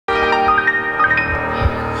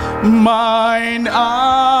Mine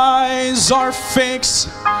eyes are fixed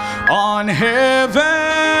on heaven,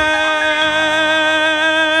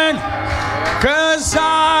 'cause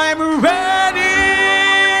I'm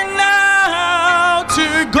ready now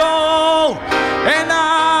to go, and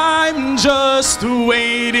I'm just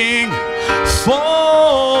waiting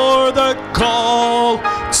for the call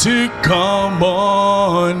to come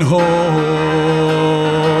on home.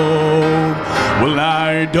 Well,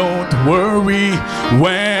 I don't worry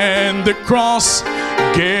when the cross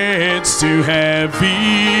gets too heavy,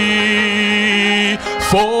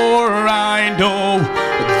 for I know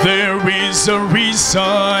there is a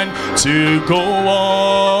reason to go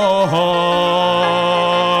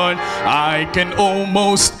on. I can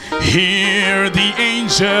almost hear the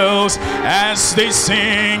angels as they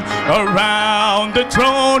sing around the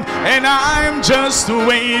throne, and I'm just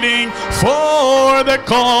waiting for the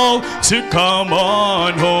call to come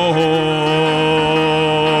on home.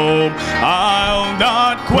 I'll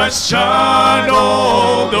not question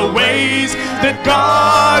all the ways that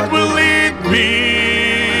God will lead me,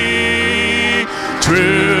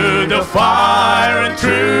 through the fire and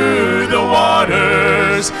through the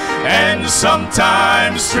waters, and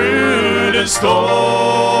sometimes through the storm.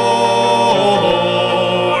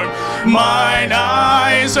 Mine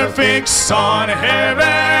eyes are fixed on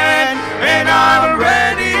heaven, and I'm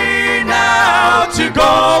ready now to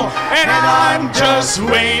go, and I'm just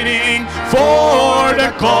waiting for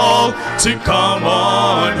the call to come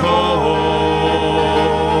on home.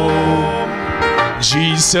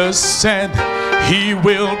 Jesus said He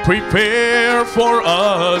will prepare for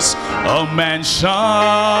us a mansion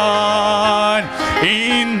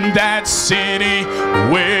in that city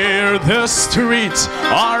where the streets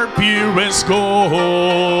are pure as gold.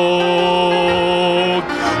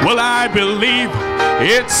 Well, I believe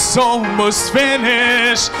it's almost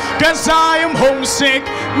finished, 'cause I am homesick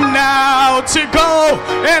now to go,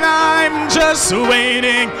 and I'm just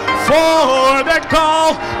waiting for the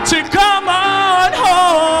call to come on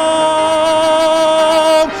home.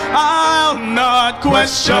 I'll not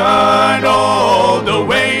question all the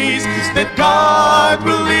ways that God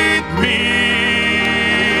will lead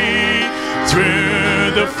me,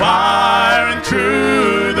 through the fire and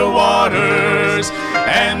through the waters,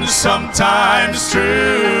 and sometimes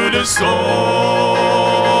through the storm.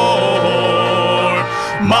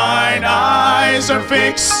 Mine eyes are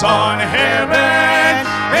fixed on heaven,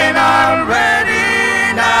 and I'm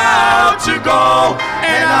ready now to go,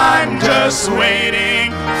 and I'm just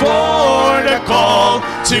waiting for the call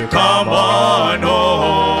to come on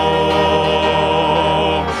home.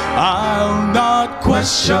 I'll not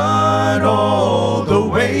question all the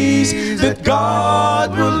ways that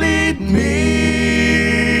God will lead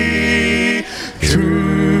me,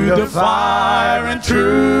 through the fire and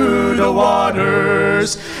through the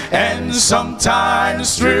waters, and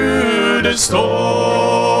sometimes through the storm.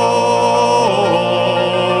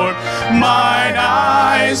 Mine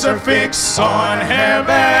eyes are fixed on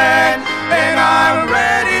heaven, and I'm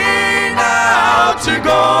ready now to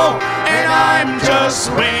go, and I'm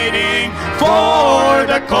just waiting for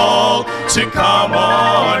the call to come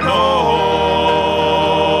on home.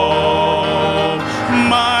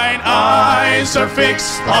 Mine eyes are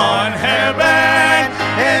fixed on heaven,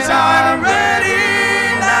 as I'm ready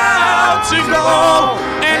now to go,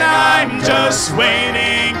 and I'm just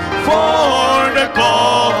waiting for the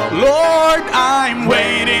call. Lord, I'm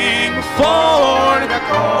waiting for the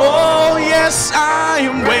call. Oh yes,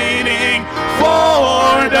 I'm waiting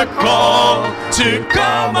for the call to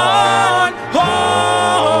come on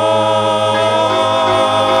home.